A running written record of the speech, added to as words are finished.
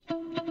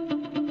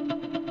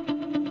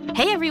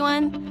Hey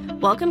everyone!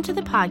 Welcome to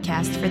the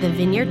podcast for the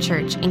Vineyard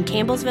Church in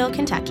Campbellsville,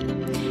 Kentucky.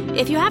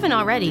 If you haven't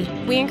already,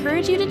 we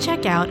encourage you to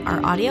check out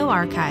our audio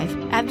archive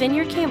at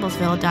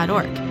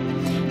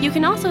vineyardcampbellsville.org. You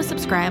can also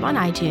subscribe on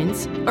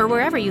iTunes or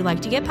wherever you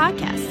like to get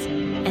podcasts.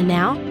 And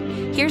now,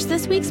 here's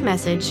this week's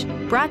message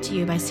brought to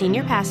you by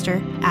Senior Pastor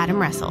Adam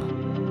Russell.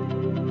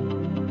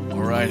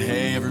 All right,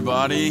 hey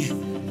everybody.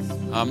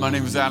 My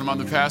name is Adam. I'm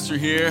the pastor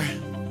here.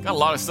 Got a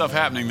lot of stuff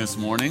happening this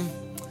morning,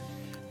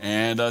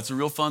 and it's a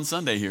real fun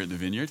Sunday here at the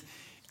Vineyard.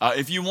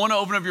 If you want to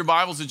open up your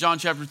Bibles to John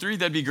chapter 3,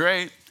 that'd be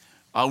great.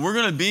 We're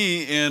going to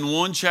be in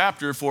one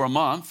chapter for a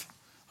month.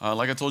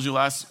 Like I told you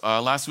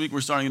last week,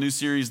 we're starting a new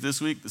series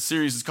this week. The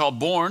series is called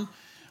Born.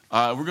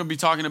 We're going to be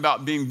talking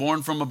about being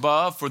born from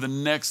above for the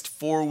next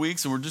 4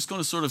 weeks, and we're just going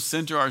to sort of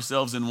center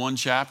ourselves in one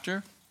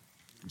chapter,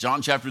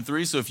 John chapter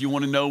 3. So if you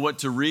want to know what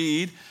to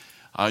read,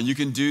 you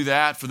can do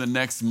that for the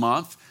next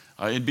month.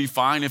 It'd be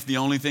fine if the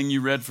only thing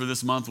you read for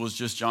this month was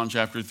just John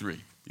chapter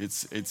 3.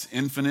 It's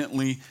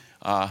infinitely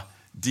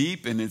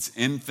deep and it's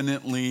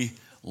infinitely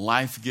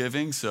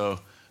life-giving, so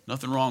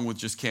nothing wrong with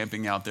just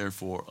camping out there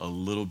for a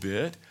little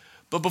bit.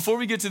 But before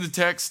we get to the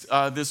text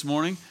this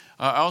morning,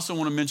 I also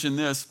want to mention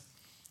this.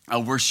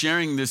 We're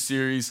sharing this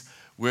series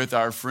with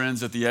our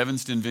friends at the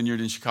Evanston Vineyard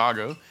in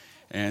Chicago,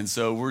 and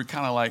so we're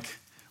kind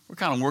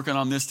of working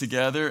on this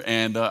together,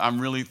 and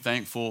I'm really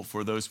thankful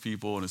for those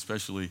people, and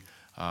especially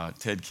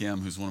Ted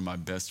Kim, who's one of my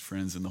best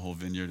friends in the whole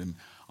vineyard. And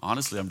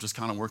honestly, I'm just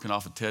kind of working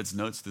off of Ted's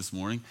notes this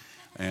morning,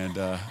 and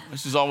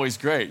which is always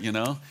great, you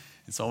know.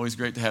 It's always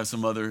great to have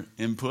some other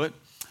input.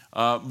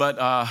 But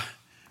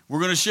we're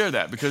going to share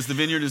that because the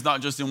vineyard is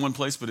not just in one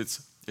place, but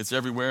it's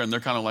everywhere, and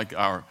they're kind of like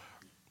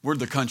we're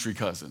the country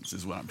cousins,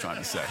 is what I'm trying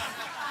to say.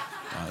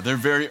 They're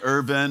very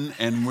urban,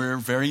 and we're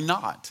very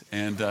not,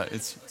 and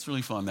it's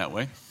really fun that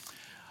way.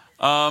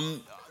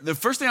 The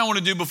first thing I want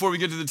to do before we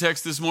get to the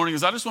text this morning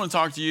is I just want to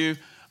talk to you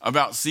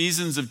about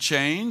seasons of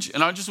change.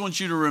 And I just want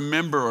you to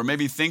remember or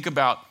maybe think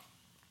about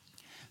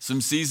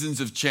some seasons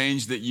of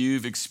change that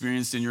you've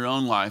experienced in your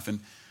own life. And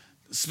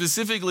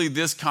specifically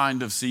this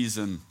kind of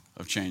season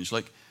of change.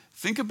 Like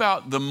think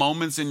about the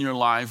moments in your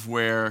life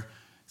where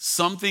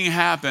something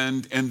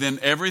happened and then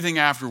everything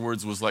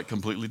afterwards was like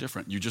completely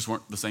different. You just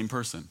weren't the same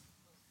person.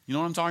 You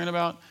know what I'm talking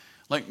about?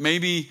 Like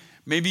maybe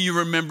you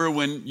remember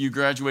when you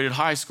graduated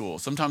high school.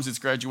 Sometimes it's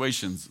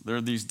graduations. There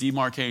are these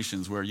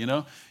demarcations where, you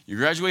know, you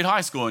graduate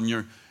high school and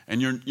you're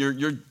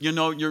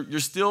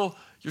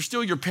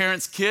still your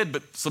parents' kid,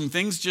 but some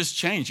things just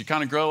change. You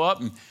kind of grow up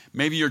and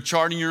maybe you're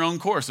charting your own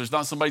course. There's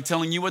not somebody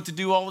telling you what to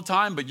do all the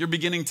time, but you're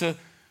beginning to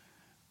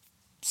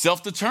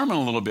self-determine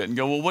a little bit and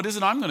go, well, what is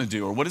it I'm going to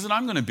do? Or what is it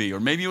I'm going to be? Or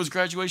maybe it was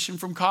graduation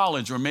from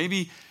college, or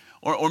maybe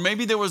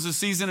there was a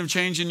season of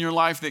change in your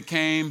life that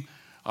came.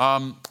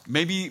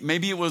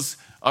 Maybe it was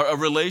a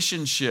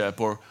relationship,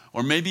 or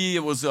maybe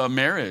it was a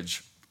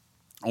marriage,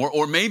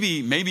 or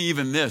maybe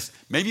even this.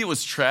 Maybe it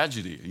was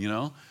tragedy. You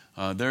know,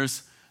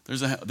 there's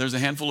a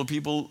handful of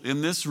people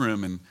in this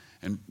room,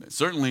 and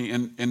certainly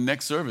in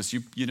next service.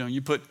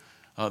 You put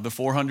the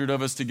 400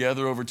 of us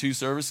together over 2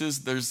 services.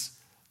 There's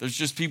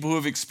just people who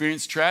have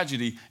experienced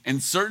tragedy,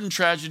 and certain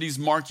tragedies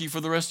mark you for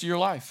the rest of your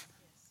life.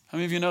 How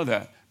many of you know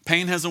that?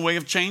 Pain has a way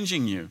of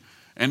changing you.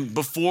 And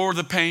before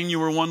the pain, you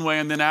were one way,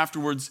 and then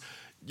afterwards,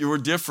 you were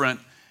different.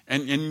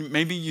 And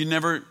maybe you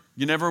never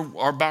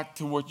are back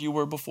to what you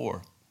were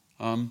before.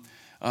 There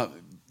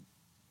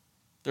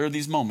are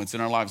these moments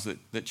in our lives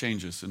that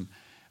change us. And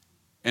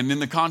in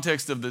the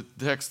context of the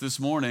text this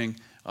morning,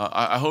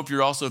 I hope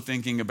you're also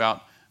thinking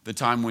about the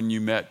time when you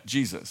met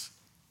Jesus.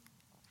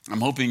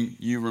 I'm hoping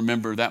you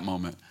remember that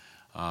moment.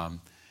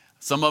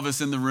 Some of us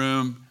in the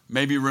room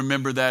maybe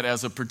remember that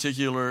as a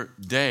particular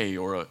day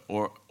or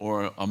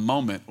a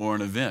moment or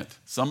an event.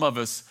 Some of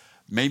us,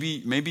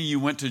 maybe you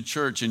went to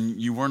church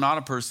and you were not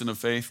a person of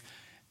faith,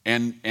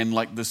 and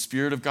like the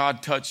Spirit of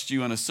God touched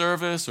you in a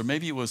service, or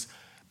maybe it was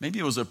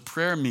a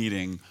prayer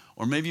meeting,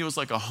 or maybe it was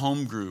like a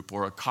home group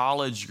or a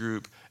college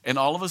group, and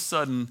all of a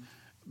sudden,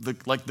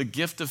 the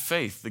gift of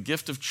faith, the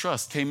gift of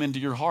trust came into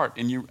your heart,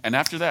 and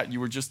after that, you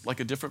were just like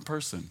a different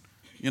person.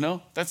 You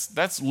know,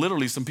 that's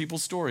literally some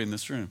people's story in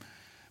this room.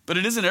 But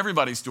it isn't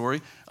everybody's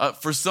story.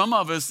 For some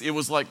of us, it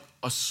was like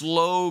a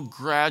slow,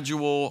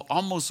 gradual,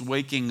 almost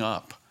waking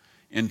up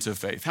into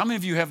faith. How many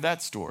of you have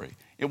that story?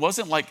 It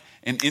wasn't like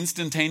an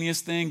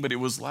instantaneous thing, but it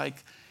was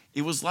like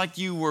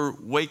you were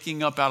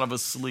waking up out of a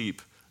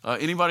sleep.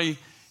 Anybody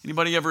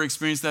ever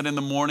experienced that in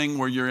the morning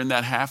where you're in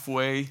that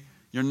halfway?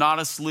 You're not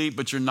asleep,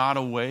 but you're not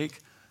awake.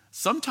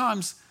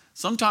 Sometimes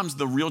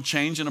the real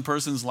change in a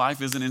person's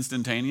life isn't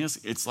instantaneous.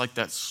 It's like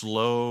that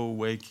slow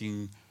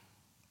waking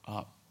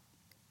up.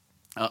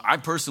 I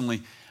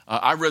personally,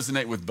 I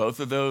resonate with both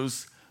of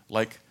those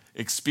like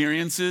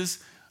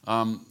experiences.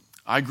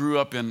 I grew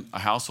up in a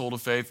household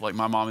of faith. Like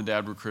my mom and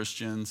dad were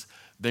Christians.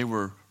 They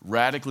were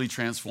radically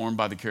transformed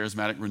by the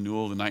charismatic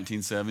renewal of the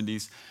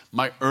 1970s.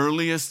 My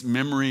earliest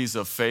memories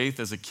of faith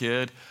as a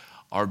kid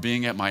are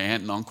being at my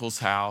aunt and uncle's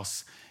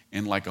house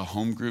in like a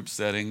home group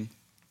setting.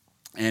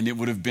 And it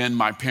would have been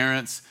my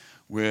parents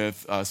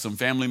with some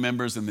family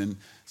members and then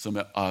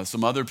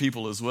some other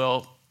people as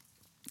well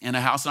in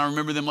a house. And I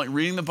remember them like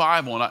reading the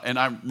Bible, and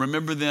I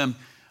remember them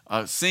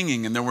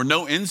singing, and there were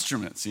no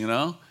instruments,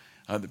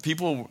 The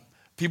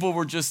people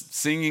were just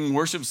singing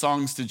worship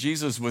songs to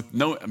Jesus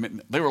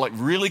they were like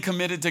really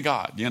committed to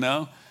God,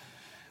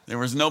 There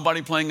was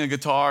nobody playing a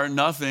guitar,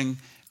 nothing.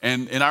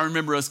 And I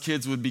remember us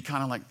kids would be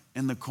kind of like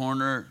in the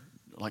corner,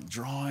 like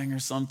drawing or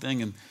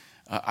something. And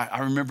I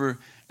remember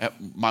at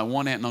my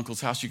one aunt and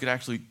uncle's house, you could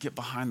actually get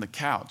behind the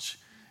couch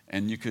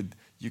and you could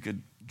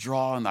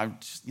draw. And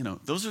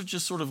those are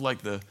just sort of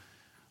like the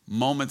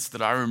moments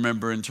that I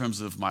remember in terms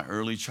of my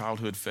early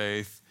childhood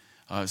faith.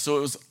 So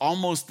it was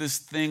almost this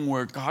thing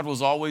where God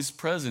was always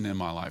present in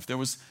my life. There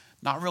was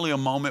not really a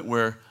moment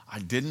where I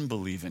didn't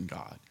believe in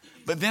God.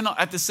 But then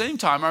at the same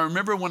time, I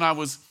remember when I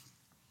was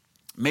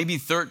maybe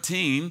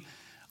 13,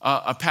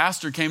 a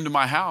pastor came to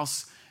my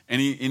house and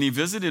he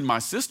visited my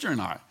sister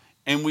and I.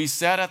 And we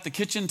sat at the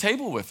kitchen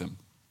table with him.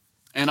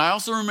 And I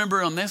also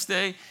remember on this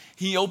day,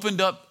 he opened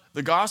up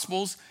the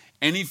Gospels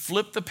and he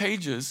flipped the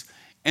pages.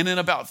 And in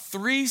about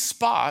 3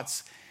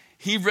 spots,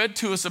 he read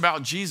to us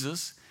about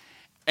Jesus.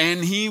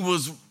 And he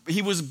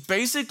was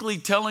basically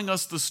telling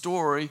us the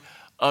story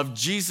of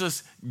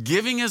Jesus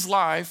giving his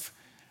life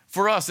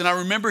for us. And I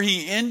remember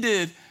he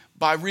ended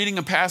by reading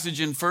a passage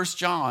in 1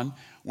 John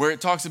where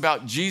it talks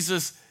about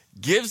Jesus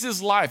gives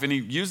his life, and he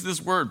used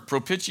this word,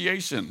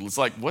 propitiation. It's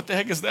like, what the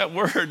heck is that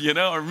word?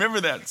 I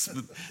remember that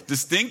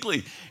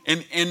distinctly.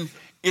 And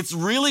it's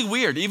really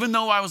weird. Even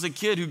though I was a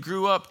kid who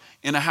grew up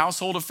in a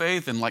household of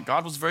faith and like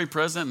God was very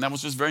present and that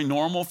was just very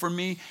normal for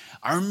me,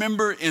 I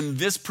remember in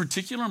this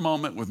particular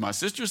moment with my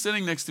sister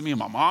sitting next to me and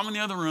my mom in the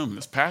other room and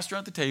this pastor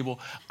at the table,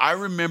 I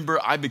remember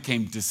I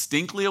became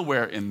distinctly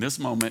aware in this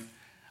moment,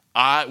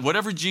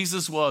 whatever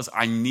Jesus was,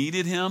 I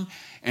needed him,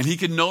 and he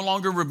could no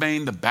longer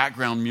remain the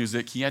background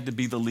music. He had to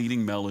be the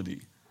leading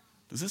melody.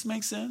 Does this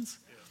make sense?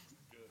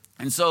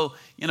 And so,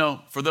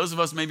 for those of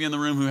us maybe in the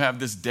room who have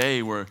this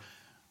day where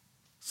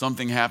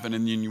something happened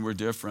and you were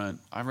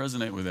different, I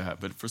resonate with that.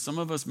 But for some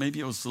of us,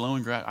 maybe it was slow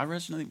and gradual. I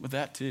resonate with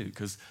that too,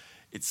 because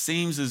it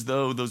seems as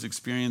though those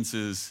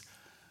experiences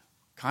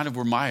kind of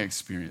were my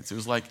experience. It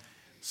was like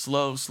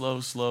slow,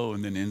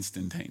 and then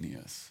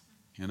instantaneous,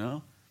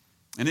 And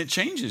it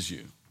changes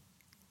you.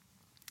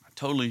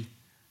 Totally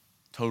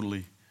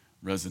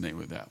resonate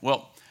with that.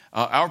 Well,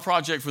 our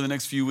project for the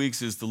next few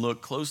weeks is to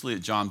look closely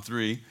at John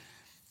 3,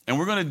 and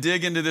we're going to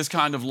dig into this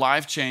kind of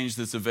life change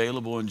that's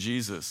available in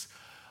Jesus.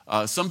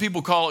 Some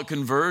people call it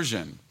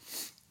conversion.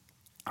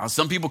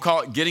 Some people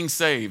call it getting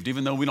saved,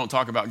 even though we don't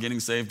talk about getting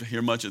saved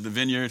here much at the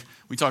Vineyard.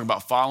 We talk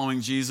about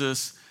following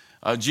Jesus.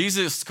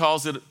 Jesus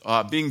calls it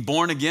being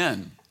born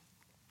again.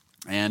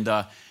 And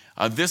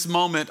this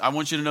moment, I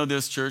want you to know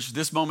this, church,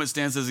 this moment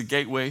stands as a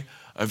gateway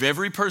of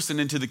every person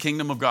into the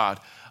kingdom of God.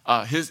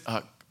 His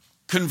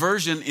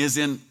conversion is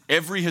in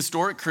every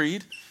historic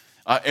creed.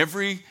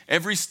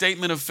 Every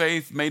statement of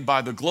faith made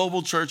by the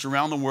global church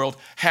around the world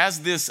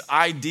has this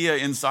idea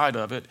inside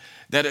of it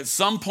that at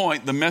some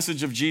point the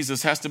message of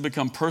Jesus has to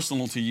become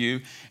personal to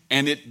you,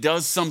 and it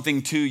does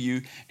something to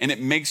you, and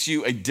it makes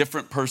you a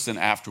different person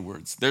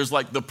afterwards. There's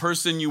like the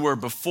person you were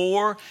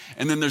before,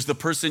 and then there's the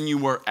person you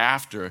were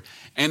after.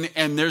 And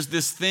there's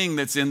this thing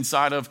that's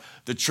inside of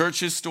the church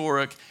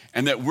historic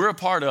and that we're a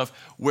part of,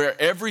 where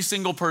every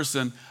single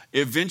person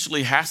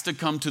eventually has to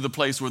come to the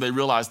place where they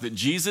realize that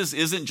Jesus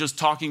isn't just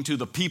talking to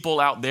the people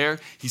out there,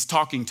 he's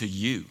talking to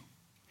you.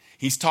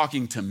 He's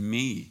talking to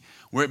me,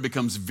 where it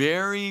becomes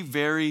very,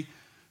 very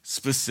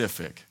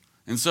specific.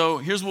 And so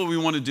here's what we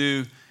want to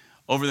do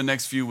over the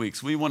next few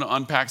weeks. We want to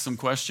unpack some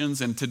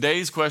questions, and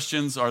today's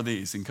questions are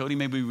these. And Cody,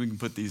 maybe we can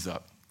put these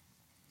up.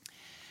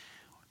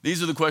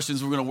 These are the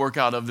questions we're going to work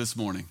out of this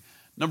morning.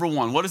 Number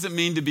 1, what does it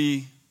mean to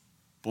be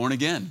born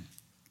again?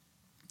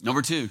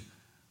 Number 2,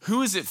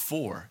 who is it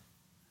for?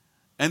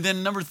 And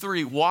then number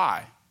 3,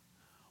 why?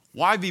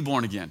 Why be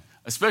born again?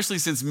 Especially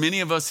since many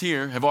of us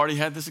here have already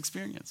had this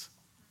experience.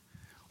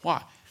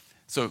 Why?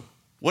 So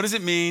what does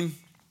it mean?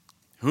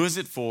 Who is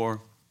it for?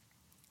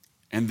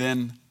 And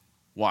then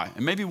why?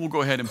 And maybe we'll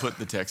go ahead and put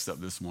the text up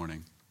this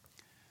morning.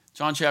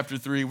 John chapter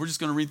 3, we're just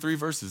going to read 3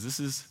 verses. This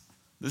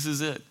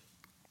is it.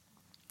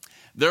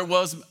 There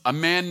was a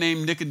man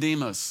named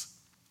Nicodemus,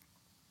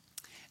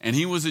 and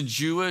he was a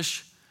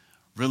Jewish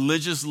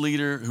religious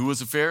leader who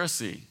was a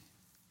Pharisee.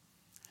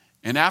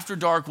 And after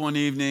dark one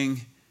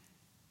evening,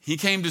 he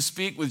came to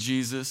speak with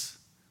Jesus.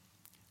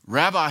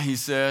 Rabbi, he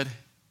said,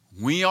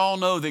 we all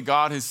know that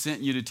God has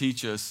sent you to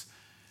teach us.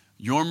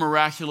 Your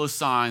miraculous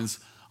signs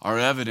are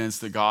evidence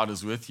that God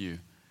is with you.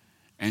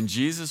 And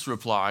Jesus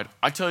replied,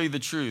 I tell you the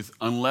truth,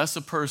 unless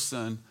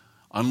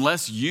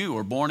you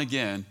are born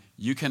again,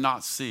 you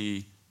cannot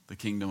see the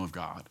kingdom of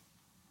God.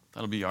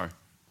 That'll be our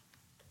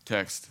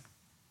text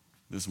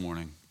this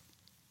morning.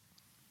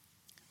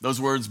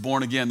 Those words,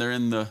 born again, they're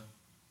in the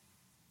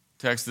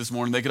text this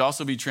morning. They could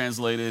also be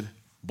translated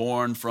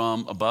born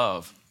from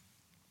above.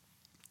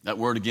 That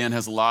word again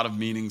has a lot of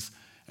meanings,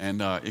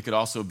 and it could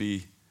also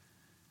be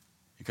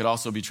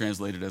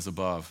translated as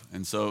above.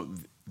 And so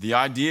the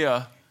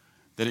idea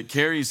that it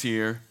carries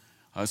here,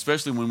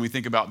 especially when we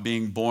think about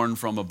being born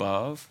from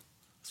above.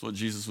 That's what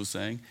Jesus was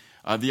saying.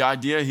 The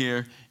idea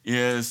here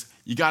is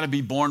you got to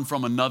be born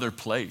from another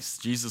place.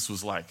 Jesus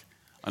was like,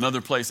 another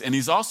place. And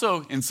he's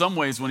also, in some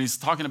ways, when he's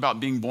talking about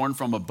being born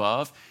from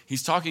above,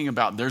 he's talking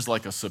about there's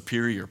like a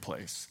superior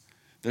place.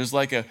 There's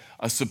like a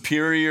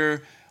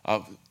superior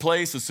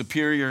place, a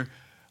superior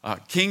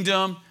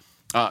kingdom,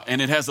 and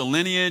it has a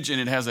lineage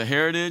and it has a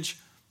heritage.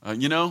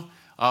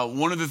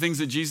 One of the things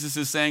that Jesus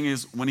is saying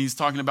is when he's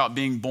talking about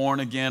being born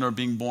again or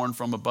being born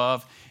from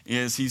above,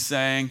 is he's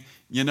saying,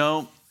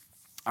 there's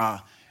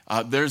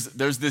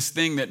this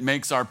thing that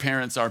makes our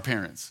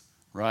parents,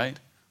 right?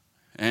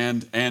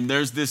 And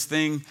there's this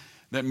thing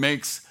that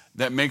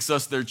makes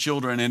us their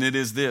children, and it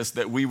is this,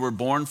 that we were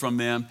born from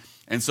them.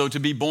 And so to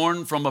be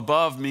born from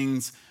above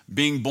means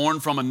being born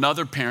from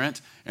another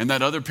parent, and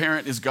that other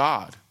parent is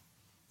God.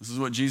 This is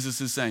what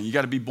Jesus is saying. You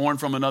got to be born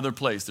from another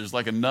place. There's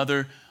like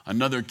another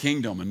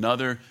kingdom,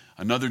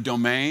 another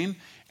domain.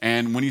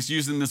 And when he's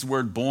using this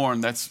word born,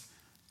 that's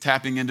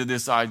tapping into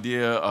this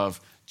idea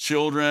of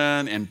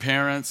children and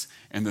parents.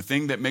 And the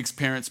thing that makes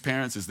parents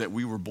parents is that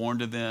we were born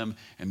to them.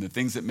 And the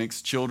things that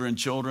makes children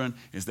children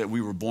is that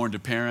we were born to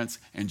parents.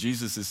 And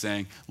Jesus is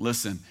saying,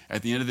 listen,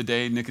 at the end of the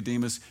day,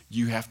 Nicodemus,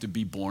 you have to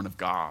be born of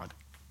God.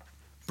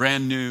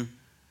 Brand new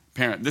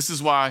parent. This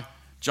is why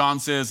John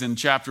says in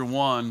chapter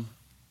 1,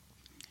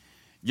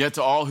 yet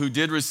to all who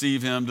did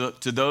receive him,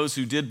 to those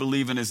who did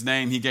believe in his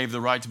name, he gave the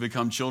right to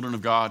become children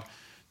of God.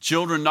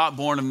 Children not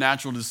born of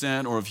natural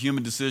descent or of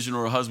human decision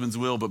or a husband's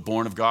will, but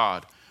born of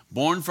God.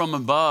 Born from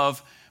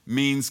above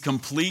means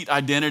complete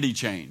identity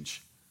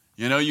change.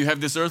 You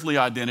have this earthly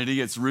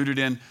identity. It's rooted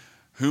in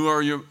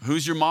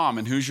who's your mom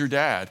and who's your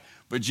dad.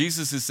 But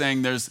Jesus is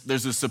saying there's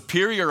a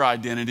superior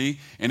identity,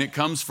 and it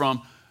comes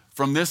from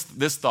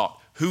this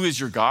thought. Who is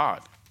your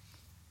God?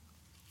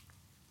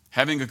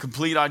 Having a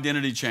complete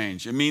identity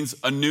change. It means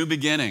a new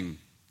beginning.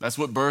 That's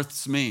what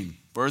births mean.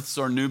 Births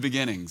are new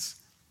beginnings.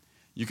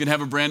 You can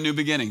have a brand new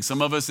beginning.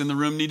 Some of us in the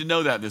room need to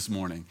know that this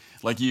morning.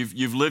 Like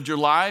you've lived your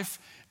life,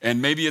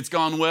 and maybe it's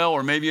gone well,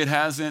 or maybe it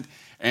hasn't,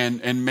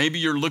 and maybe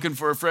you're looking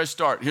for a fresh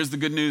start. Here's the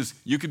good news.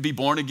 You could be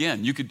born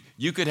again. You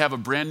could have a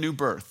brand new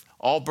birth.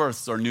 All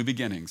births are new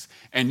beginnings.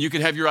 And you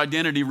could have your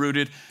identity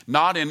rooted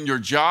not in your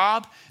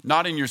job,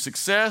 not in your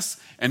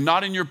success, and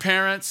not in your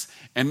parents,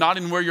 and not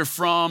in where you're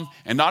from,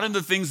 and not in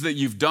the things that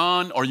you've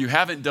done or you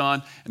haven't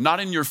done, and not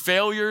in your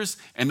failures,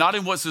 and not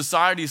in what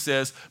society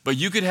says, but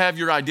you could have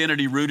your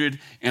identity rooted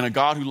in a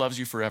God who loves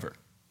you forever.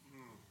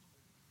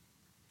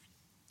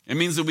 It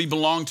means that we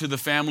belong to the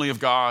family of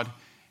God,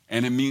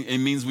 and it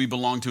means we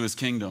belong to his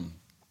kingdom.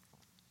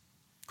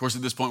 Of course,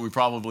 at this point, we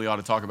probably ought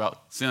to talk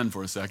about sin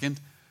for a second.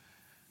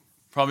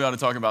 Probably ought to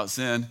talk about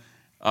sin.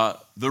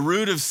 The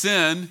root of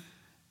sin,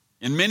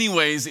 in many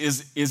ways,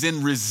 is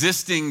in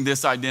resisting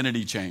this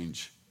identity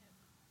change.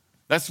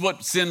 That's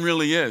what sin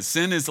really is.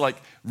 Sin is like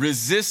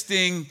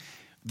resisting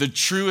the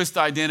truest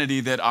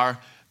identity that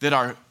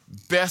our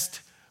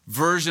best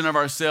version of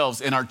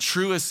ourselves and our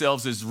truest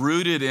selves is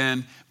rooted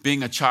in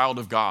being a child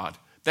of God.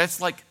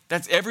 That's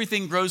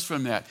everything grows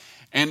from that.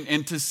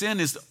 And to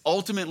sin is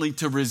ultimately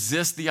to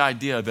resist the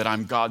idea that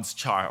I'm God's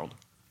child.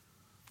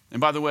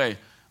 And by the way,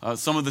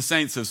 some of the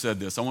saints have said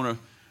this. I want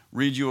to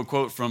read you a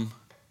quote from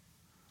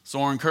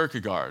Soren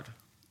Kierkegaard.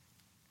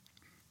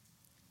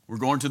 We're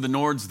going to the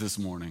Nords this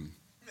morning.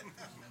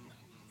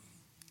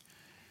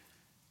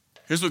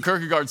 Here's what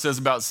Kierkegaard says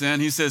about sin.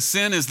 He says,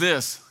 sin is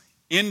this: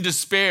 in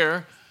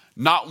despair,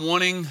 not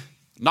wanting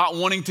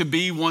to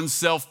be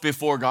oneself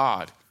before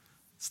God.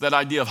 It's that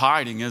idea of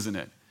hiding, isn't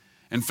it?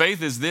 And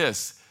faith is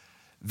this: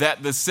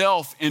 that the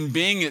self in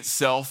being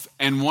itself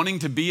and wanting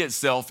to be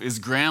itself is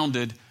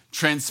grounded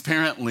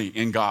transparently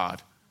in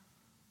God.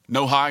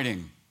 No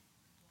hiding.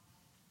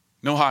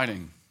 No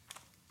hiding.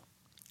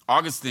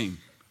 Augustine,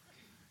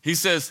 he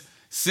says,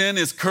 sin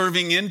is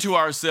curving into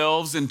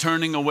ourselves and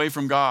turning away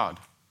from God.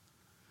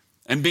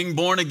 And being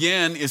born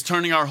again is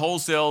turning our whole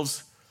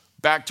selves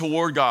back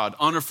toward God,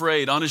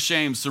 unafraid,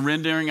 unashamed,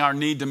 surrendering our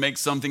need to make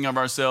something of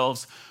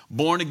ourselves.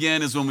 Born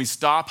again is when we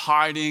stop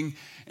hiding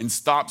and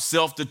stop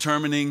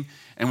self-determining,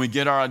 and we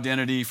get our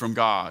identity from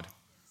God.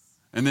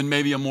 And then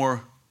maybe a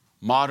more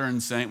modern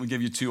saint, we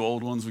give you two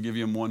old ones, we give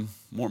you one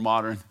more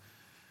modern.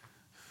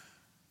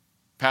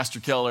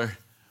 Pastor Keller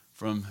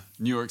from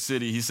New York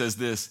City, he says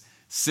this: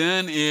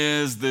 sin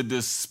is the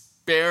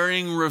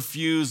despairing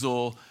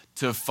refusal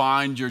to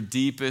find your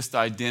deepest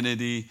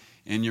identity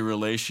in your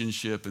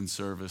relationship and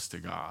service to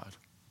God.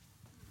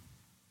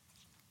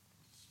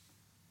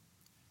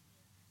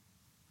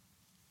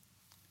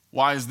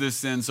 Why is this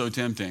sin so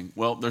tempting?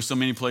 Well, there's so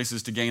many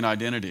places to gain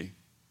identity.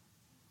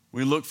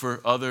 We look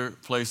for other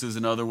places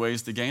and other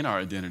ways to gain our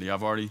identity.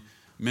 I've already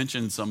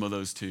mentioned some of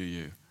those to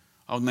you.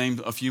 I'll name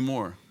a few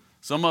more.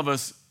 Some of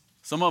us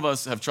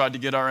have tried to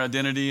get our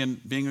identity in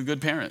being a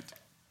good parent.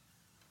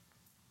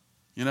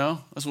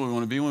 That's what we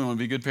want to be. We want to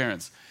be good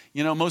parents.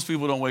 Most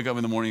people don't wake up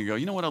in the morning and go,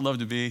 you know what, I'd love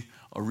to be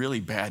a really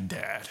bad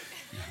dad.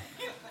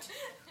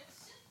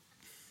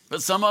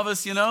 But some of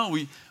us,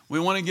 we We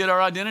want to get our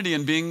identity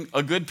in being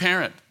a good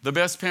parent, the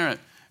best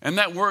parent. And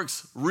that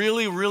works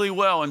really, really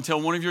well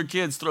until one of your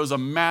kids throws a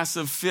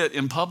massive fit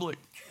in public.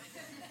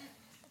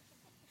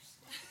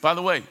 By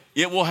the way,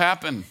 it will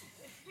happen.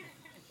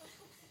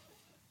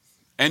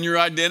 And your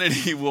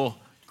identity will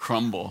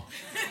crumble.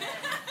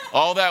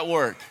 All that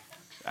work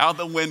out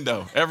the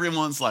window.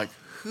 Everyone's like,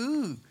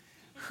 who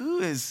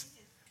is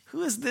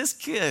this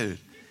kid?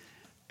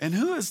 And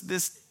who is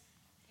this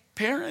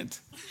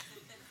parent?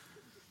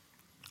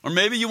 Or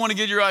maybe you want to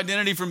get your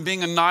identity from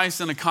being a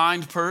nice and a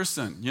kind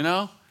person, you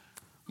know?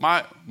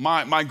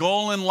 My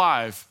goal in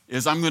life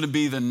is I'm going to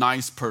be the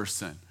nice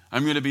person.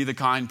 I'm going to be the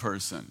kind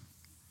person.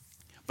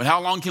 But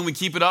how long can we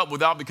keep it up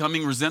without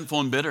becoming resentful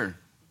and bitter?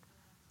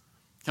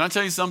 Can I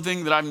tell you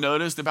something that I've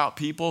noticed about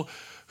people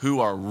who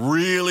are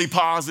really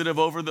positive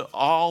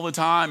all the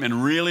time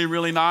and really,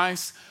 really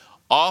nice?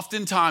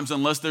 Oftentimes,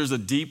 unless there's a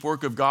deep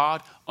work of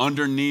God,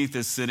 underneath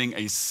is sitting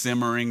a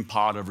simmering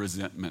pot of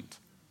resentment.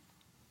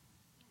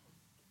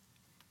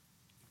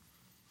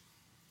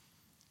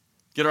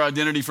 Get our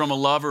identity from a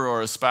lover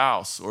or a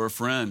spouse or a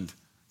friend.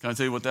 Can I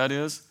tell you what that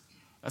is?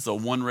 That's a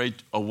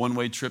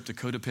one-way trip to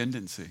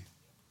codependency.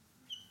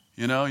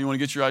 You know, you want to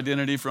get your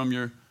identity from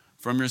your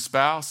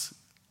spouse?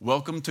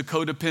 Welcome to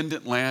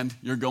codependent land.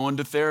 You're going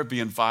to therapy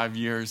in 5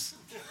 years.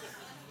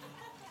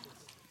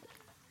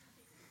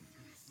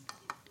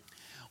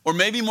 Or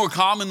maybe more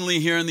commonly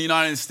here in the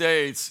United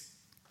States,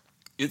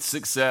 it's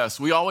success.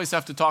 We always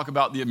have to talk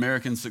about the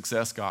American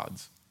success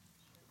gods.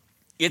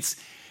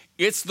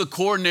 It's the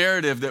core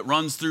narrative that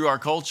runs through our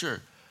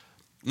culture.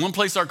 One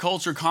place our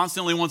culture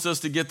constantly wants us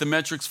to get the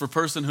metrics for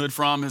personhood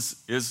from is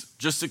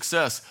just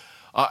success.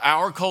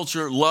 Our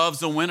culture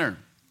loves a winner.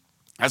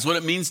 That's what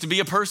it means to be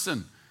a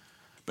person.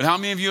 But how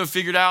many of you have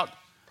figured out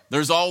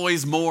there's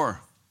always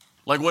more?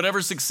 Like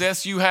whatever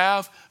success you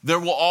have, there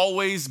will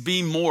always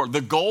be more.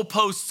 The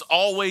goalposts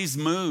always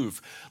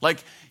move.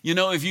 Like, you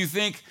know, if you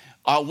think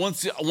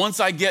once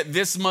I get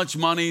this much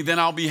money, then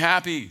I'll be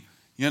happy,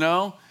 you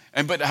know?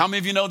 But how many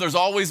of you know there's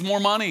always more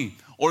money?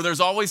 Or there's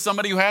always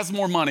somebody who has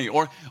more money?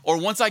 Or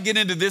once I get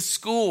into this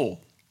school,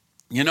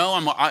 you know,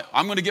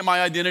 I'm going to get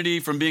my identity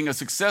from being a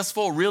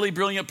successful, really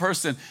brilliant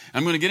person.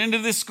 I'm going to get into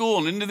this school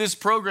and into this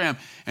program.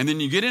 And then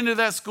you get into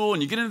that school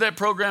and you get into that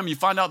program, and you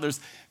find out there's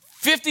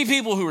 50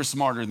 people who are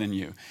smarter than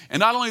you. And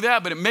not only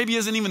that, but it maybe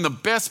isn't even the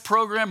best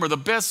program or the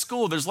best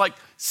school. There's like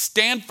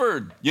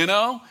Stanford, you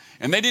know,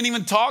 and they didn't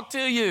even talk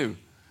to you.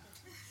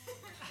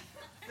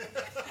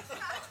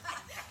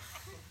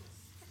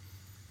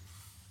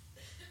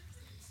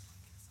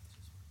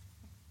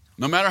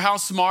 No matter how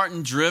smart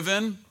and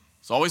driven,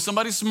 there's always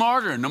somebody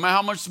smarter. No matter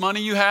how much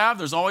money you have,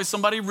 there's always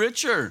somebody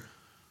richer.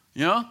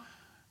 You know,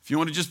 if you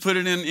want to just put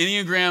it in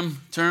Enneagram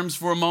terms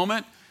for a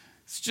moment,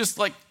 it's just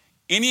like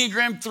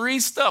Enneagram 3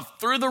 stuff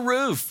through the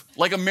roof.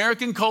 Like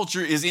American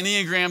culture is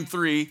Enneagram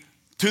 3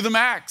 to the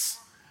max.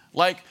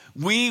 Like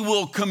we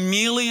will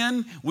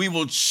chameleon, we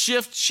will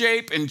shift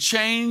shape and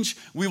change.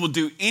 We will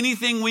do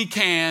anything we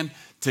can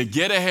to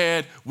get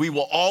ahead. We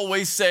will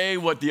always say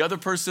what the other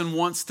person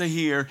wants to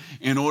hear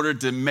in order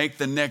to make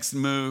the next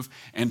move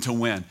and to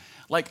win.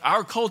 Like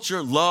our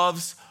culture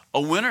loves a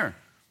winner.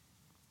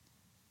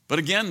 But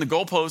again, the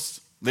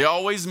goalposts, they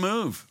always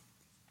move.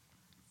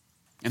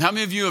 And how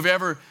many of you have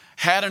ever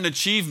had an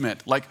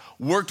achievement, like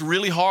worked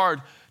really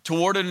hard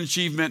toward an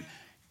achievement,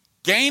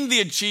 gained the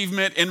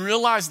achievement, and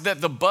realized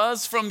that the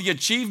buzz from the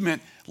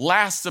achievement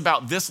lasts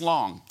about this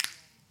long?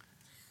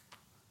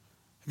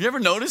 Have you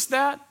ever noticed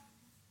that?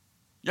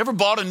 You ever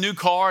bought a new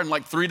car and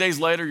like 3 days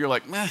later, you're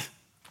like, meh.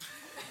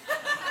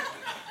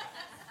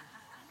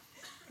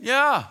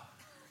 Yeah,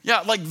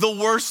 like the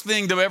worst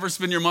thing to ever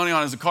spend your money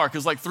on is a car.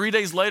 Because like 3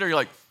 days later, you're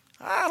like,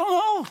 I don't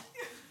know.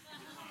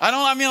 I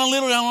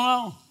literally don't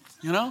know,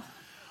 you know?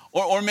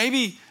 Or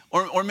maybe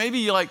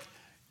you like,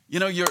 you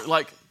know, you're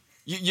like,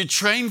 you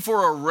train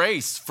for a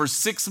race for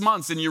 6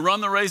 months and you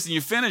run the race and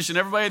you finish and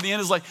everybody at the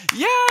end is like,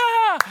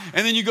 yeah.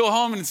 And then you go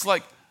home and it's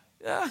like,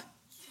 yeah.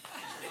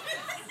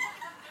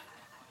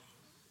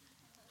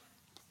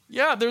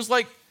 Yeah, there's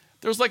like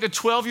a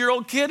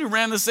 12-year-old kid who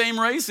ran the same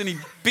race and he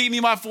beat me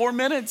by 4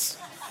 minutes.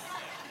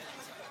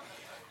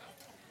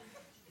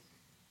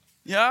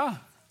 Yeah.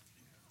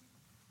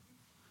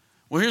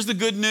 Well, here's the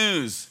good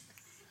news.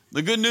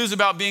 The good news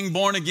about being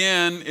born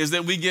again is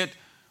that we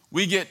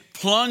get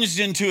plunged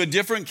into a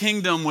different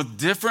kingdom with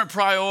different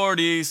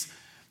priorities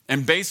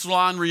and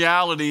baseline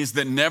realities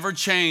that never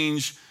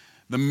change.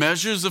 The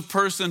measures of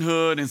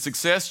personhood and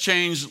success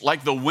change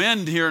like the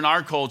wind here in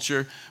our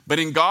culture, but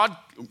in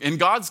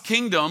God's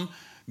kingdom,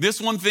 this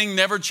one thing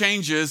never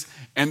changes,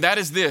 and that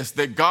is this,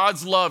 that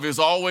God's love is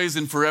always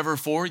and forever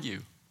for you.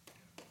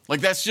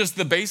 Like that's just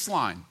the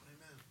baseline. Amen.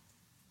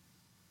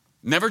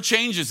 Never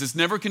changes, it's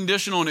never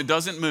conditional, and it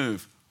doesn't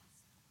move.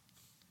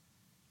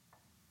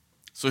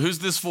 So who's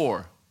this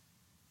for?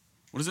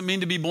 What does it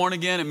mean to be born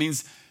again? It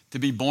means to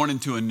be born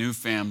into a new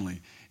family.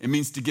 It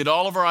means to get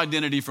all of our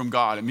identity from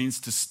God. It means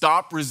to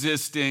stop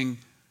resisting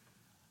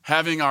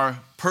having our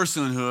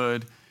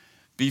personhood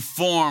be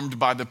formed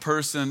by the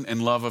person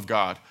and love of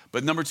God.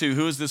 But number two,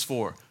 who is this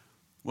for?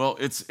 Well,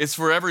 it's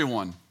for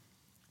everyone.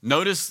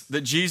 Notice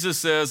that Jesus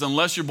says,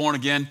 unless you're born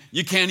again,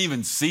 you can't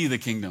even see the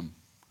kingdom.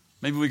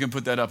 Maybe we can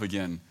put that up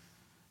again,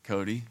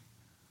 Cody.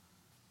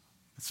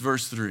 It's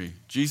verse 3.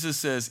 Jesus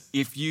says,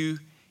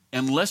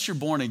 unless you're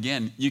born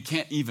again, you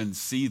can't even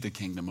see the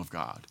kingdom of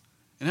God.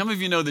 And how many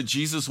of you know that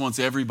Jesus wants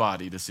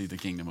everybody to see the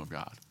kingdom of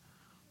God?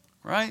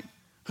 Right?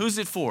 Who's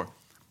it for?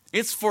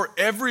 It's for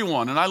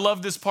everyone. And I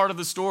love this part of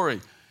the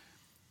story.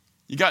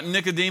 You got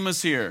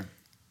Nicodemus here.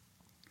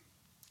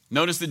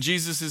 Notice that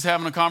Jesus is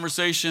having a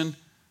conversation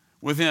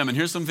with him. And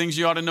here's some things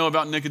you ought to know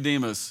about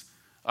Nicodemus.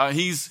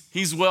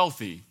 He's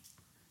wealthy.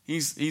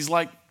 He's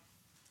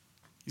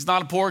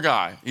not a poor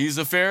guy. He's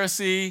a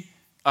Pharisee.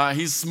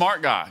 He's a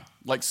smart guy,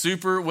 like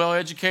super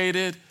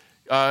well-educated,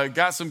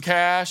 got some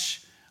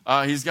cash.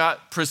 He's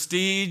got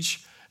prestige.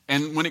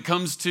 And when it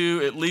comes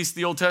to at least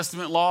the Old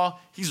Testament law,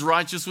 he's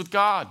righteous with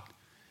God.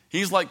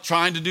 He's like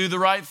trying to do the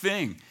right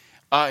thing.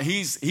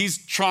 He's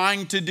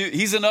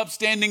an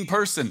upstanding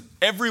person.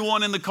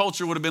 Everyone in the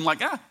culture would have been like,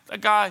 that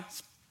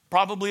guy's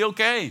probably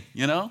okay,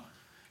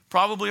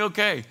 probably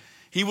okay.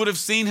 He would have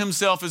seen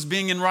himself as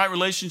being in right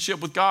relationship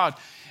with God.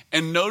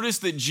 And notice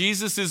that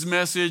Jesus'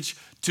 message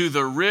to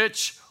the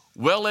rich,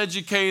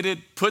 well-educated,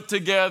 put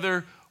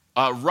together,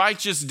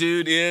 righteous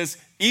dude is,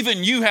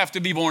 even you have to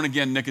be born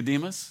again,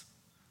 Nicodemus.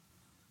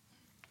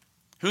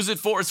 Who's it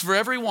for? It's for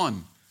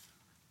everyone.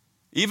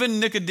 Even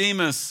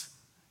Nicodemus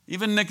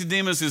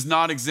is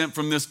not exempt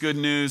from this good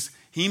news.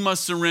 He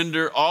must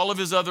surrender all of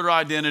his other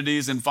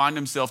identities and find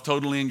himself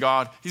totally in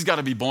God. He's got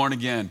to be born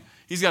again.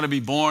 He's got to be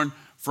born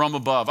from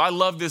above. I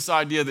love this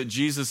idea that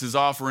Jesus is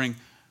offering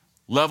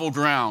level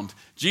ground.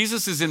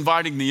 Jesus is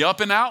inviting the up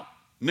and out,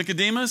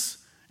 Nicodemus.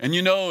 And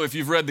if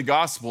you've read the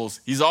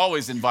Gospels, he's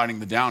always inviting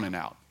the down and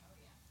out.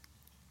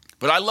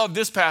 But I love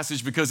this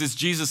passage because it's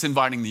Jesus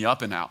inviting the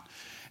up and out.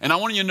 And I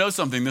want you to know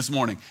something this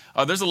morning.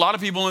 There's a lot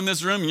of people in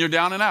this room and you're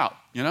down and out.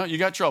 You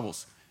got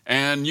troubles.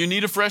 And you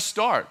need a fresh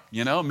start.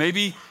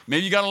 Maybe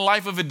you got a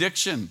life of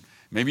addiction.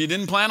 Maybe you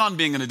didn't plan on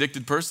being an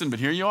addicted person, but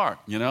here you are.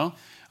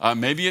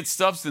 Maybe it's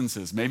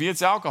substances. Maybe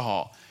it's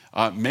alcohol.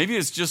 Maybe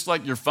it's just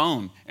like your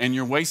phone and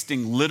you're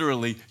wasting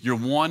literally your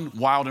one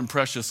wild and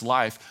precious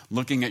life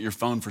looking at your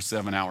phone for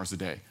 7 hours a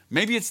day.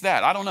 Maybe it's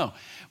that. I don't know.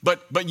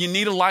 But you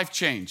need a life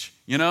change,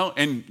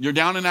 and you're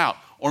down and out.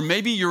 Or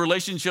maybe your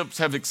relationships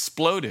have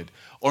exploded.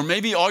 Or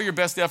maybe all your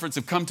best efforts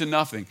have come to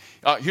nothing.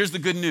 Here's the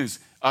good news.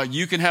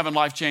 You can have a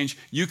life change.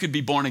 You could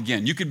be born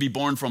again. You could be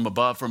born from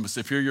above, from a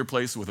superior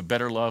place with a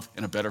better love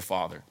and a better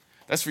Father.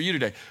 That's for you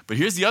today. But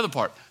here's the other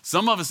part.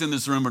 Some of us in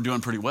this room are doing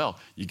pretty well.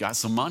 You got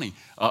some money.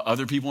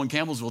 Other people in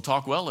Campbellsville will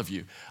talk well of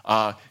you.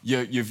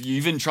 You've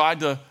even tried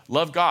to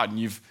love God. And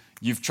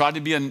you've tried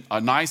to be a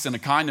nice and a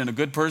kind and a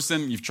good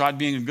person. You've tried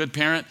being a good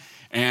parent.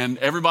 And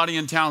everybody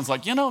in town's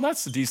like,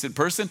 that's a decent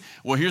person.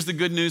 Well, here's the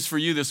good news for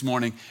you this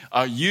morning.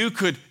 You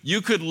could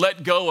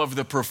let go of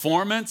the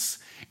performance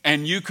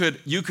and you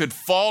could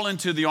fall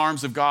into the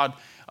arms of God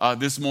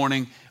this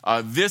morning.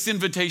 This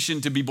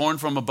invitation to be born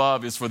from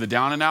above is for the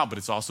down and out, but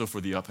it's also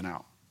for the up and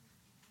out.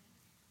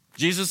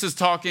 Jesus is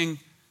talking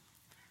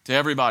to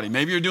everybody.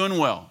 Maybe you're doing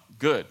well.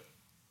 Good.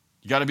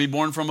 You got to be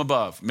born from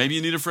above. Maybe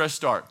you need a fresh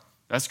start.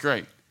 That's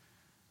great.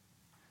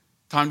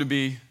 Time to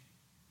be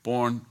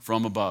born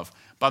from above.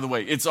 By the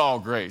way, it's all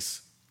grace.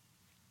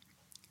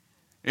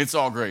 It's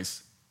all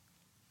grace.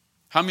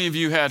 How many of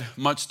you had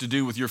much to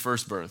do with your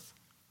first birth?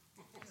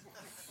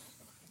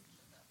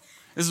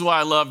 This is why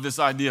I love this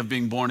idea of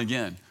being born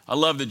again. I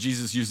love that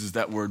Jesus uses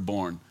that word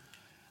born.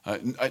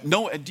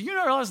 Do you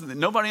realize that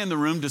nobody in the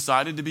room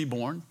decided to be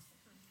born?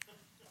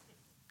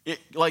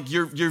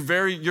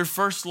 Your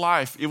first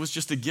life, it was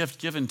just a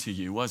gift given to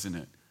you, wasn't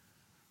it?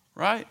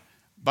 Right?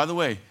 By the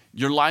way,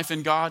 your life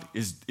in God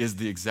is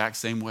the exact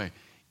same way.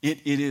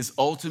 It is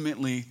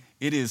ultimately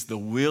the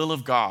will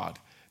of God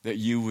that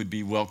you would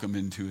be welcomed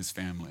into his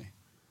family.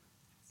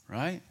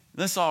 Right?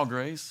 That's all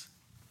grace.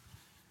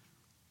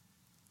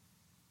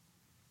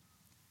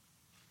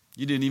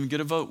 You didn't even get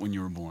a vote when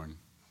you were born.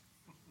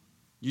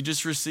 You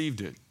just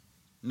received it.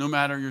 No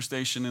matter your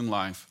station in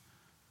life,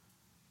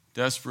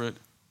 desperate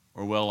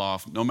or well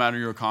off, no matter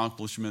your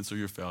accomplishments or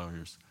your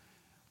failures.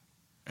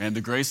 And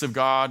the grace of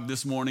God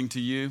this morning to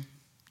you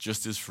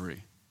just is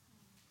free.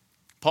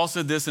 Paul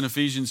said this in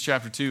Ephesians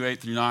chapter 2,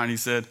 8-9. He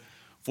said,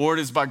 "For it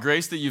is by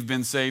grace that you've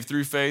been saved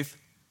through faith.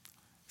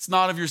 It's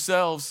not of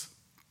yourselves.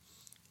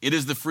 It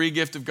is the free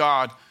gift of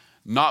God,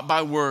 not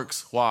by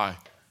works." Why?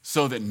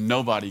 So that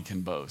nobody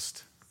can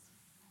boast.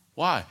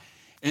 Why?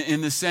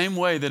 In the same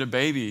way that a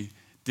baby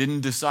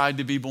didn't decide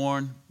to be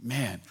born,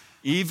 man,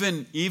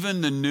 even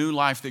the new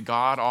life that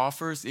God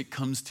offers, it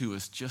comes to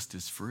us just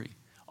as free.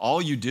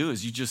 All you do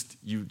is you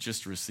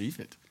just receive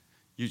it.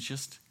 You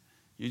just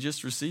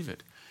receive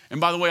it.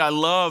 And by the way, I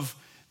love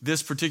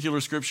this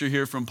particular scripture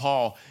here from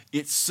Paul.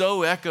 It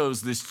so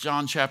echoes this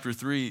John chapter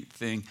 3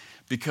 thing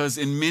because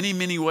in many,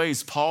 many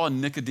ways, Paul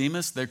and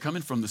Nicodemus, they're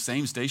coming from the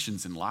same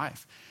stations in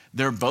life.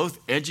 They're both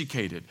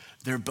educated.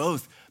 They're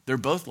both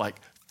like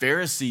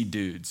Pharisee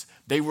dudes.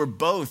 They were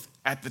both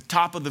at the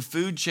top of the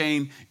food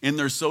chain in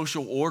their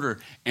social order.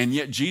 And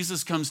yet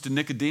Jesus comes to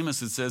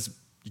Nicodemus and says,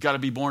 you got to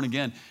be born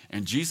again.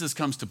 And Jesus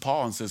comes to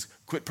Paul and says,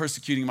 quit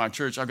persecuting my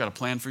church. I've got a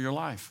plan for your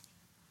life.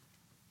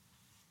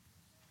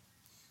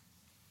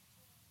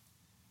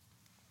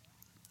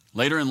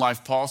 Later in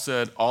life, Paul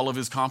said all of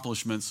his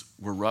accomplishments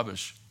were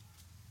rubbish.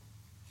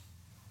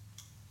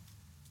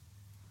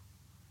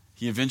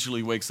 He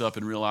eventually wakes up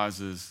and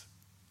realizes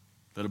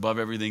that above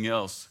everything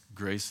else,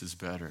 grace is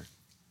better.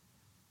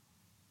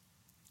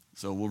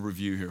 So we'll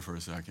review here for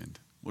a second.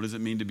 What does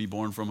it mean to be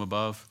born from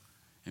above?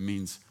 It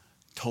means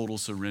total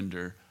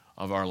surrender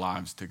of our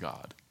lives to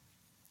God,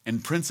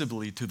 and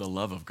principally to the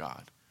love of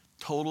God.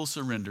 Total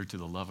surrender to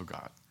the love of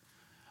God.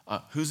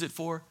 Who's it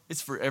for?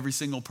 It's for every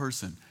single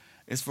person.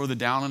 It's for the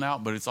down and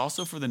out, but it's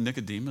also for the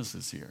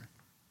Nicodemuses here.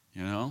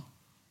 You know,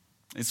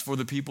 it's for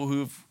the people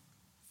who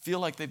feel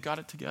like they've got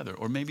it together,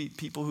 or maybe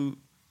people who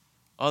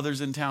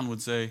others in town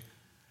would say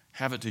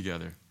have it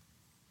together.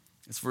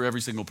 It's for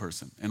every single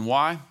person. And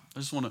why? I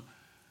just want to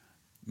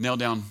nail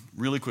down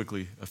really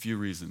quickly a few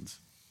reasons.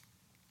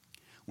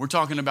 We're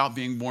talking about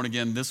being born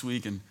again this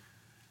week and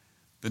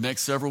the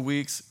next several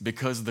weeks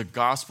because the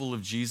gospel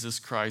of Jesus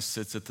Christ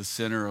sits at the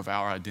center of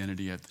our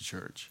identity at the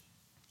church.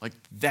 Like,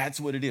 that's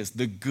what it is.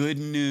 The good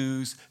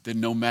news that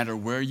no matter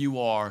where you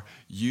are,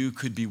 you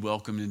could be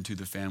welcomed into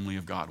the family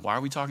of God. Why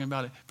are we talking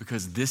about it?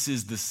 Because this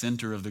is the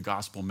center of the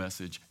gospel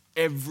message.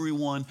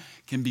 Everyone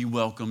can be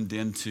welcomed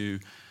into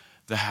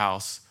the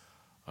house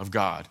of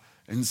God.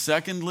 And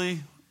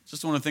secondly,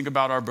 just want to think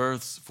about our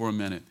births for a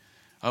minute.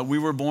 We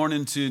were born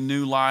into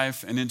new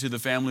life and into the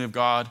family of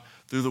God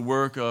through the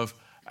work of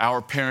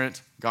our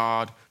parent,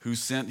 God, who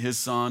sent his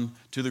son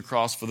to the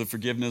cross for the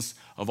forgiveness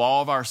of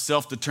all of our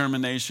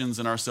self-determinations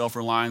and our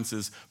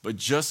self-reliances. But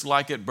just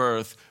like at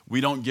birth, we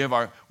don't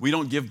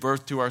give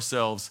birth to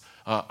ourselves.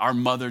 Our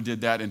mother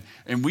did that.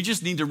 And we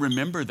just need to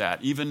remember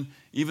that even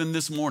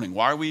this morning.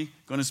 Why are we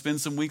going to spend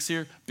some weeks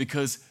here?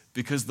 Because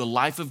the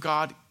life of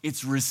God,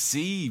 it's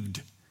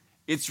received.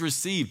 It's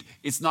received.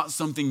 It's not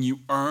something you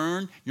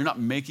earn. You're not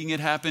making it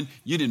happen.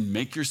 You didn't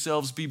make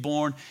yourselves be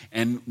born.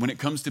 And when it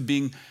comes to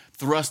being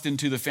thrust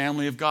into the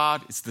family of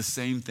God, it's the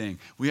same thing.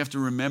 We have to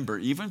remember,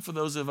 even for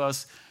those of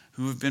us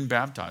who have been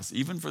baptized,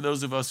 even for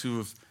those of us who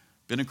have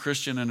been a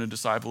Christian and a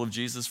disciple of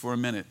Jesus for a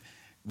minute,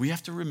 we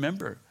have to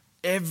remember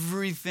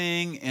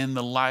everything in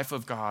the life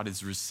of God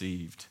is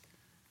received.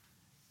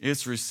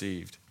 It's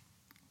received.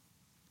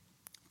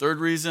 Third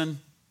reason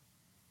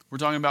we're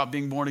talking about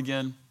being born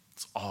again,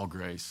 it's all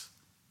grace.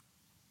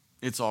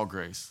 It's all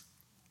grace.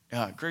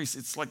 Grace,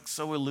 it's like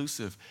so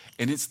elusive.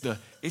 And it's the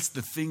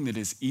thing that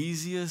is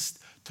easiest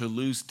to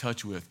lose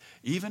touch with,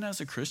 even as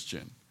a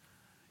Christian.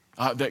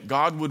 That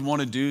God would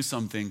want to do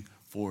something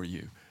for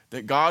you.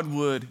 That God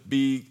would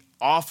be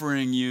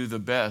offering you the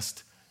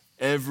best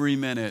every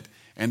minute.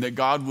 And that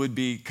God would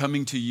be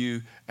coming to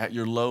you at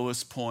your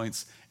lowest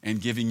points and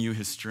giving you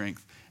his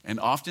strength. And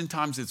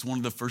oftentimes it's one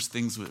of the first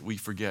things that we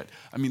forget.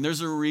 I mean,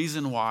 there's a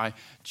reason why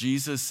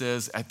Jesus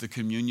says at the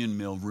communion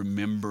meal,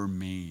 remember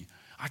me.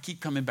 I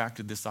keep coming back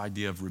to this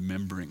idea of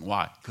remembering.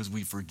 Why? Because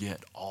we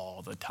forget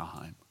all the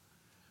time.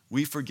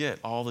 We forget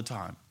all the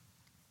time.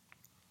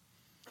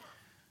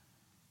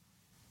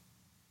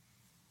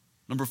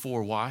 Number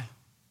 4, why?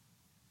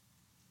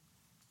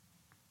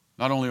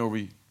 Not only are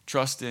we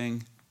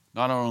trusting,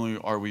 not only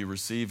are we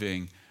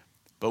receiving,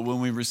 but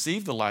when we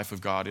receive the life of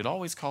God, it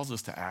always calls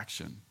us to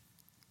action.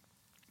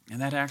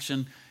 And that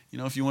action,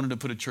 if you wanted to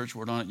put a church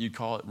word on it, you'd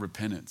call it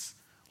repentance.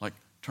 Like,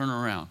 turn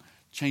around,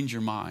 change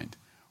your mind,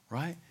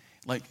 right?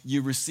 Like,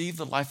 you receive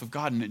the life of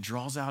God and it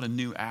draws out a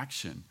new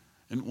action.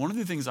 And one of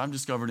the things I've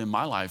discovered in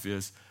my life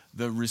is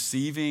the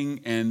receiving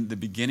and the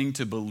beginning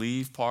to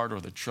believe part, or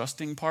the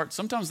trusting part.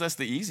 Sometimes that's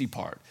the easy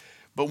part.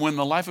 But when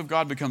the life of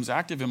God becomes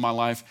active in my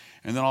life,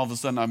 and then all of a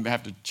sudden I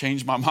have to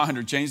change my mind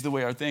or change the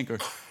way I think or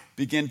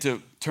begin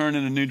to turn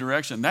in a new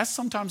direction, that's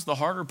sometimes the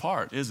harder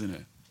part, isn't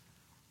it?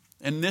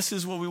 And this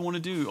is what we want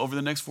to do over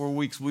the next 4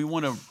 weeks. We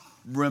want to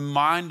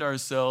remind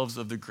ourselves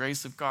of the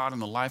grace of God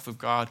and the life of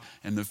God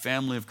and the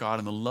family of God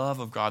and the love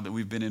of God that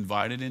we've been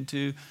invited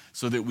into,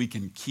 so that we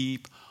can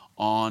keep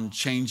on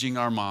changing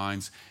our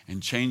minds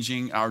and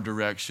changing our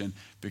direction,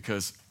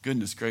 because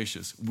goodness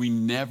gracious, we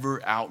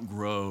never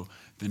outgrow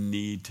the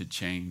need to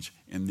change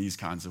in these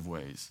kinds of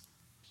ways.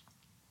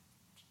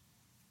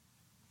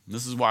 And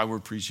this is why we're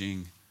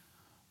preaching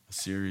a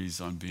series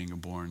on being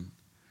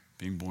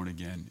born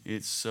again.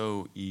 It's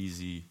so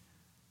easy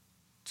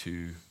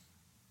to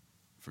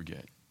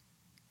forget.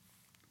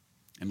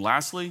 And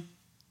lastly,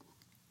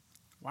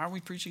 why are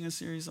we preaching a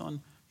series on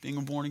being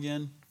born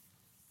again?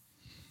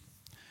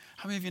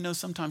 How many of you know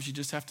sometimes you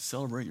just have to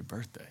celebrate your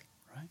birthday,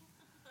 right?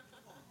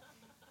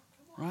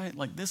 Right?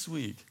 Like this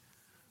week,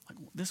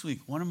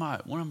 one of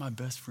my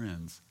best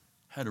friends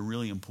had a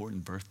really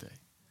important birthday.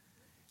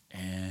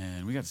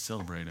 And we got to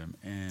celebrate him.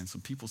 And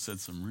some people said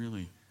some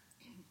really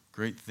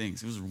great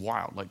things. It was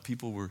wild. Like,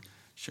 people were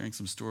sharing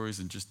some stories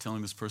and just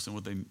telling this person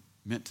what they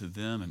meant to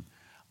them. And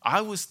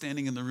I was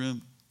standing in the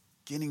room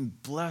getting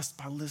blessed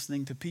by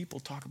listening to people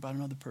talk about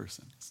another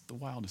person. It's the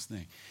wildest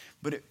thing.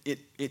 But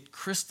it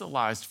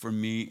crystallized for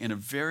me in a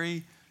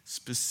very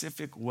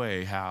specific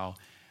way how,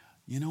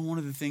 one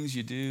of the things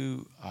you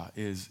do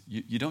is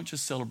you don't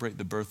just celebrate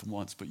the birth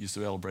once, but you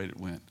celebrate it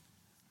when?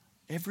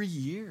 Every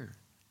year.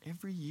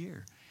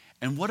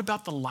 And what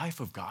about the life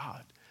of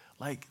God?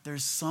 Like,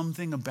 there's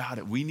something about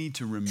it. We need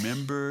to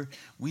remember,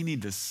 we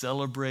need to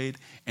celebrate,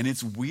 and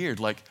it's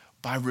weird. Like,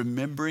 by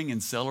remembering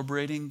and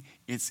celebrating,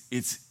 it's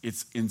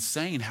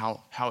insane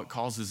how it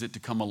causes it to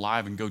come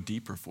alive and go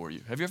deeper for you.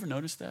 Have you ever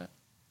noticed that?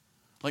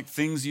 Like,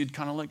 things you'd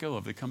kind of let go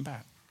of, they come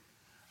back.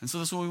 And so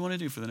that's what we want to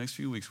do for the next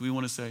few weeks. We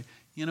want to say,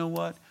 you know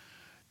what?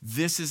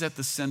 This is at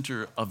the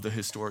center of the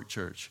historic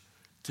church.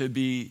 To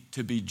be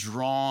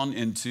drawn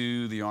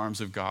into the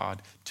arms of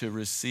God, to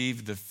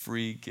receive the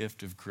free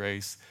gift of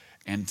grace,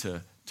 and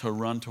to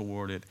run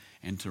toward it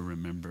and to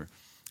remember.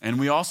 And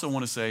we also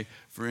want to say,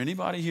 for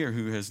anybody here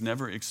who has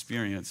never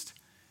experienced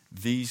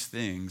these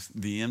things,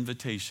 the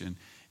invitation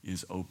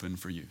is open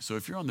for you. So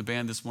if you're on the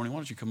band this morning, why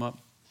don't you come up?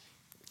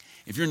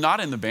 If you're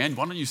not in the band,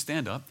 why don't you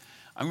stand up?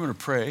 I'm going to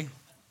pray.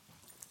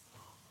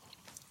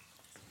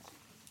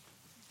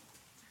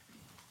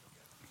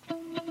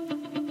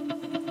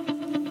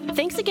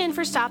 Thanks again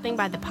for stopping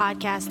by the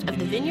podcast of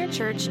the Vineyard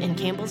Church in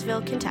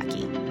Campbellsville,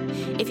 Kentucky.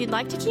 If you'd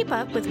like to keep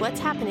up with what's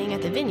happening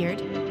at the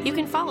Vineyard, you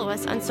can follow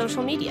us on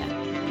social media.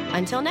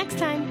 Until next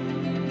time.